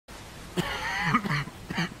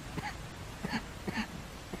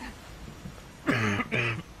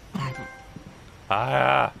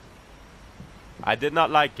Ah. I did not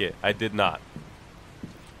like it. I did not.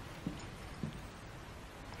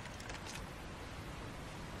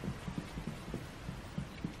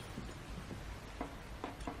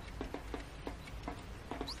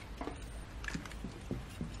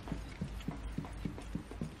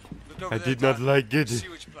 I did not like it.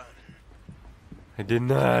 I did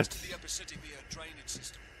not. The upper city via a drainage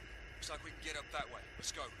system. Looks like we can get up that way.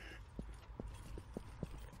 Let's go.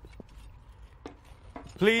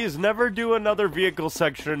 Please never do another vehicle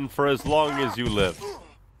section for as long as you live.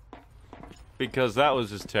 Because that was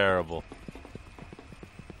just terrible.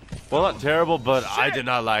 Well, not terrible, but I did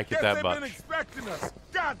not like it that much. Been expecting us.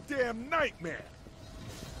 Goddamn nightmare.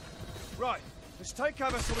 Right. Let's take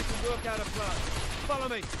cover so we can work out a plan. Follow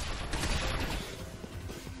me.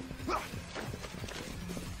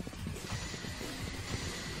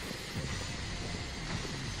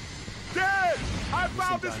 Dad! I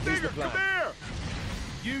found the stinger! Come here!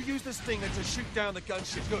 You use the stinger to shoot down the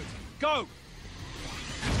gunship. Good. Go!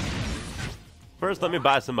 First, let me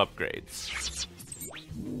buy some upgrades.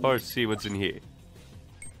 Or see what's in here.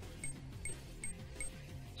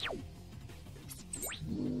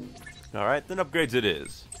 Alright, then upgrades it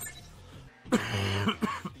is.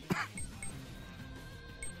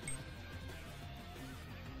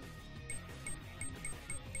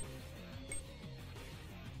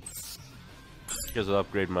 Guess I'll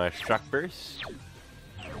upgrade my shock burst.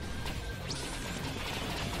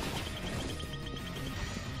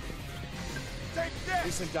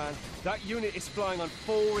 Listen, Dan. That unit is flying on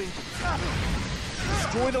 4 inches.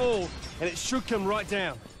 Destroy them all, and it should come right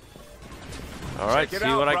down. Alright, see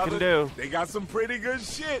what I can do. They got some pretty good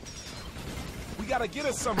shit. We gotta get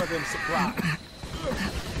us some of them supplies.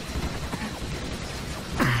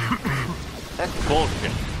 That's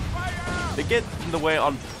bullshit. They get in the way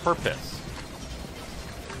on purpose.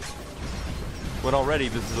 When already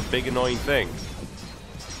this is a big annoying thing.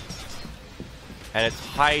 And it's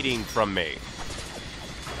hiding from me.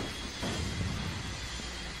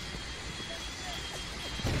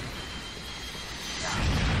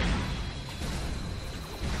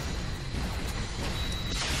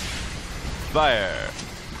 Fire.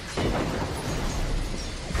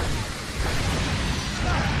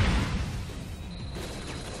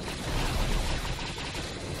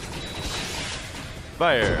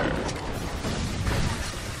 Fire.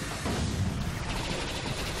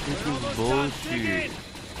 This is bullshit.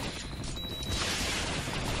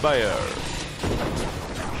 Fire.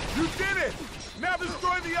 You did it! Now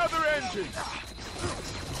destroy the other engines!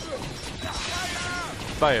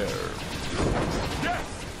 Fire. Yes!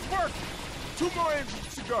 Work! 2 more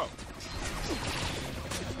engines to go.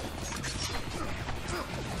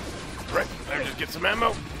 Right, let me just get some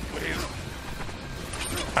ammo, please.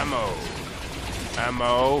 Ammo.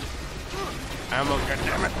 Ammo. Ammo,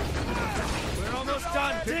 goddammit. We're almost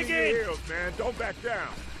done. Dig Dig your in. heels, man. Don't back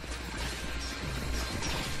down.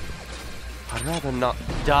 I'd rather not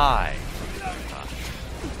die.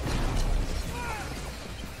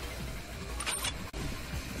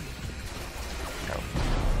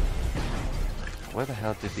 Where the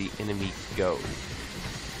hell did the enemy go?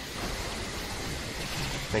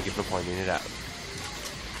 Thank you for pointing it out.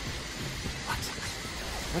 What?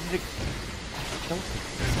 Where did it go?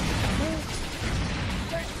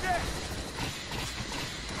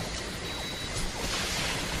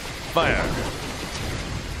 Fire!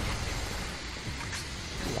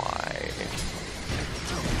 Why?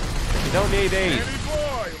 You don't need ace. Danny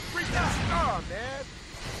boy, freaking star, man.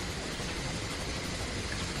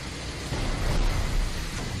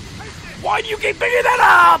 Why do you keep picking that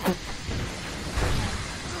up?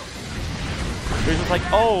 They're just like,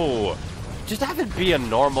 oh, just have it be a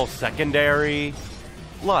normal secondary.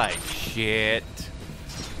 Like shit.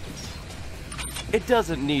 It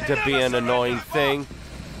doesn't need to be an annoying thing.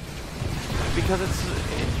 Because it's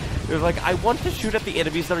like, I want to shoot at the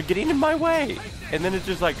enemies that are getting in my way. And then it's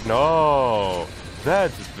just like, no,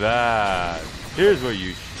 that's bad. Here's where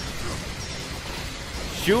you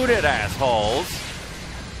shoot it, assholes.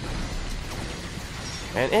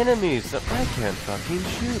 And enemies that I can't fucking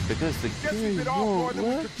shoot because the game won't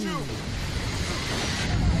let me.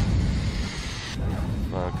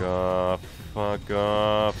 Fuck off. Fuck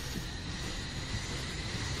off.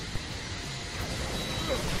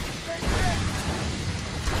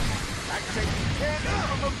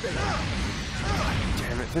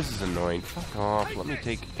 Damn it, this is annoying. Fuck off. Let me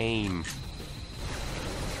take aim.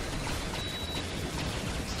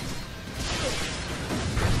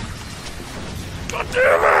 God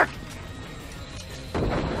damn it!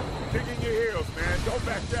 Digging your heels, man. Don't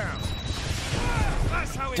back down.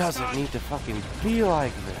 That's how it Doesn't need to fucking be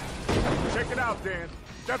like that. Check it out, Dan.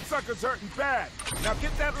 That sucker's hurting bad. Now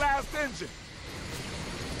get that last engine.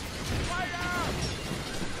 Fire!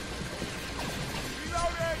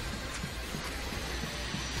 Reloading!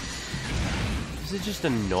 This is just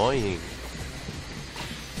annoying.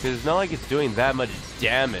 Because it's not like it's doing that much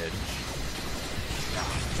damage.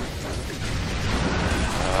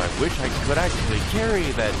 I wish I could actually carry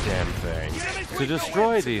that damn thing to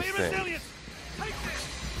destroy these things.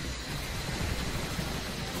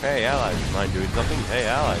 Hey, allies, mind doing something? Hey,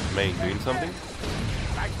 allies, mind doing something?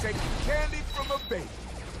 Like taking candy from a baby.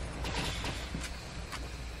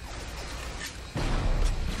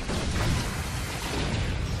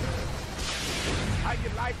 How you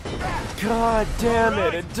like that? God damn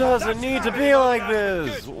it, it doesn't need to be like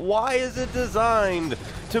this! Why is it designed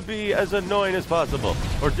to be as annoying as possible?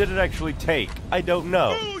 Or did it actually take? I don't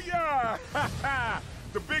know. Booyah!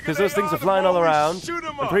 Because those things are flying all around.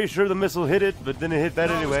 I'm pretty sure the missile hit it, but then it hit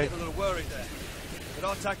that anyway. A little worried there, but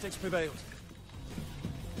our tactics prevailed.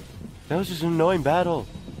 That was just an annoying battle.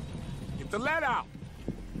 Get the lead out.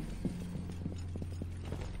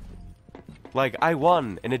 Like, I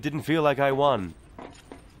won, and it didn't feel like I won.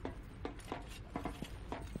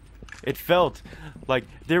 It felt like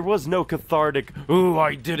there was no cathartic, ooh,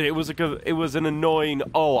 I did it. It was an annoying,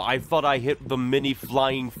 oh, I thought I hit the mini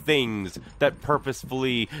flying things that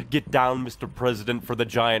purposefully get down Mr. President for the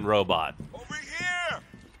giant robot. Over here!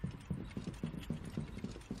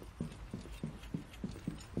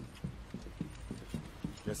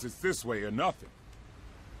 Guess it's this way or nothing.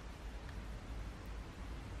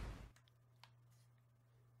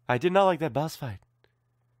 I did not like that boss fight.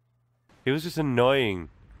 It was just annoying.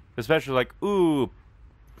 Especially like, ooh,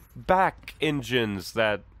 back engines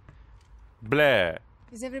that bleh.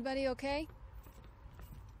 Is everybody okay?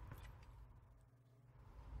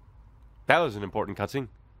 That was an important cutscene.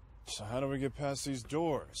 So how do we get past these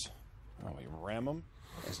doors? Oh, we ram them?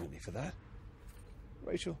 There's no need for that.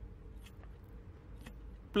 Rachel?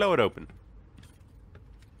 Blow it open.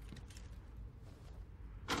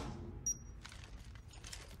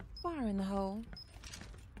 Fire in the hole.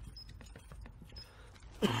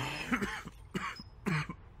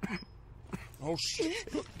 Oh, shit.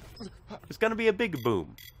 It's gonna be a big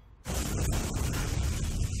boom.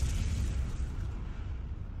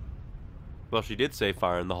 Well, she did say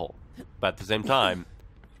fire in the hole. But at the same time,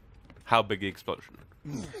 how big the explosion?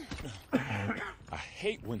 I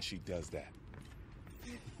hate when she does that.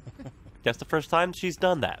 That's the first time she's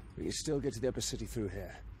done that. We can still get to the upper city through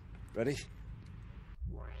here. Ready?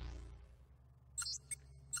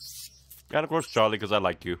 And of course, Charlie, because I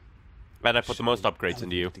like you. And I put the most upgrades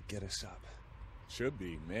into you. To get us up. Should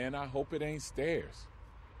be, man. I hope it ain't stairs.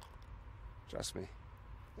 Trust me.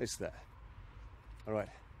 It's there. All right.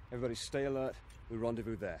 Everybody stay alert. We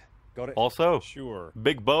rendezvous there. Got it? Also, Sure.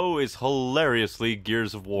 Big Bo is hilariously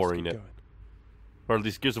Gears of War in it. Going. Or at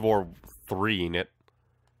least Gears of War 3 in it.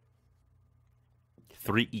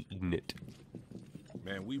 3 in it.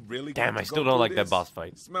 Man, we really Damn, got I to still go don't through like that this? boss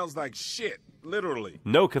fight. Smells like shit, literally.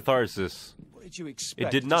 No catharsis. What did you expect?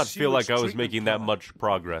 It did not feel like I was making that much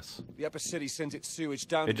progress. The upper city sends its sewage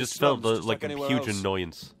down It to the just felt slums, like a anywhere huge else.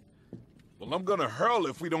 annoyance. Well, I'm gonna hurl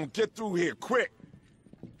if we don't get through here quick.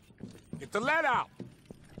 Get the lead out.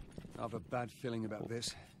 I have a bad feeling about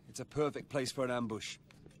this. It's a perfect place for an ambush.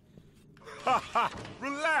 Ha ha!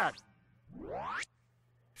 Relax.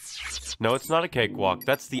 No, it's not a cakewalk.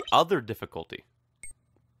 That's the other difficulty.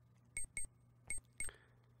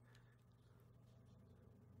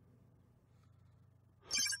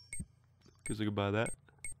 Guess I could buy that.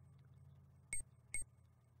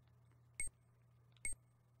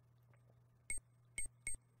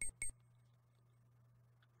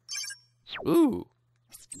 Ooh.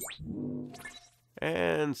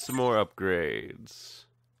 And some more upgrades.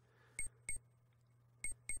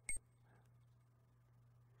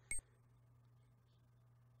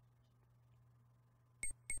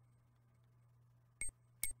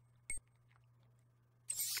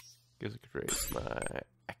 Guess I could raise my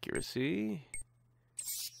accuracy,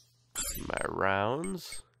 my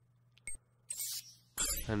rounds,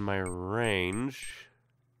 and my range.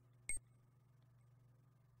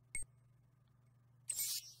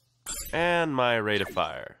 And my rate of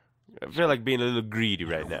fire. I feel like being a little greedy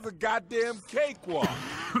right now. The goddamn cakewalk.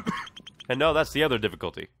 And no, that's the other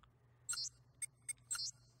difficulty.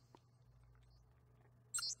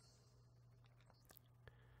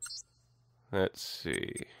 Let's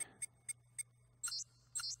see.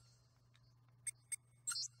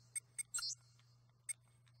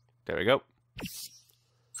 There we go.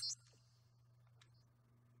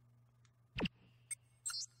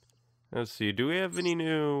 Let's see, do we have any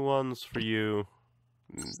new ones for you?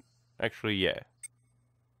 Actually, yeah.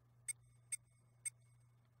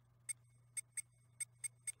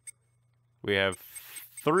 We have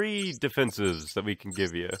 3 defensives that we can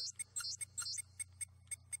give you.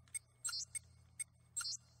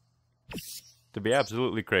 To be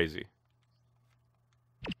absolutely crazy.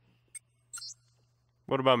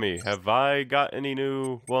 What about me? Have I got any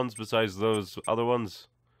new ones besides those other ones?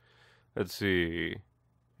 Let's see.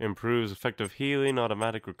 Improves effective healing,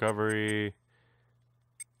 automatic recovery.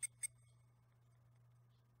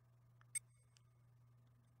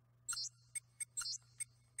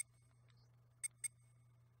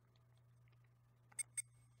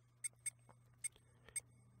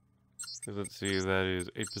 Let's see, that is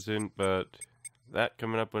 8%, but that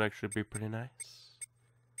coming up would actually be pretty nice.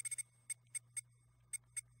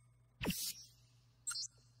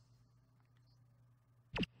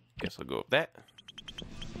 Guess I'll go with that.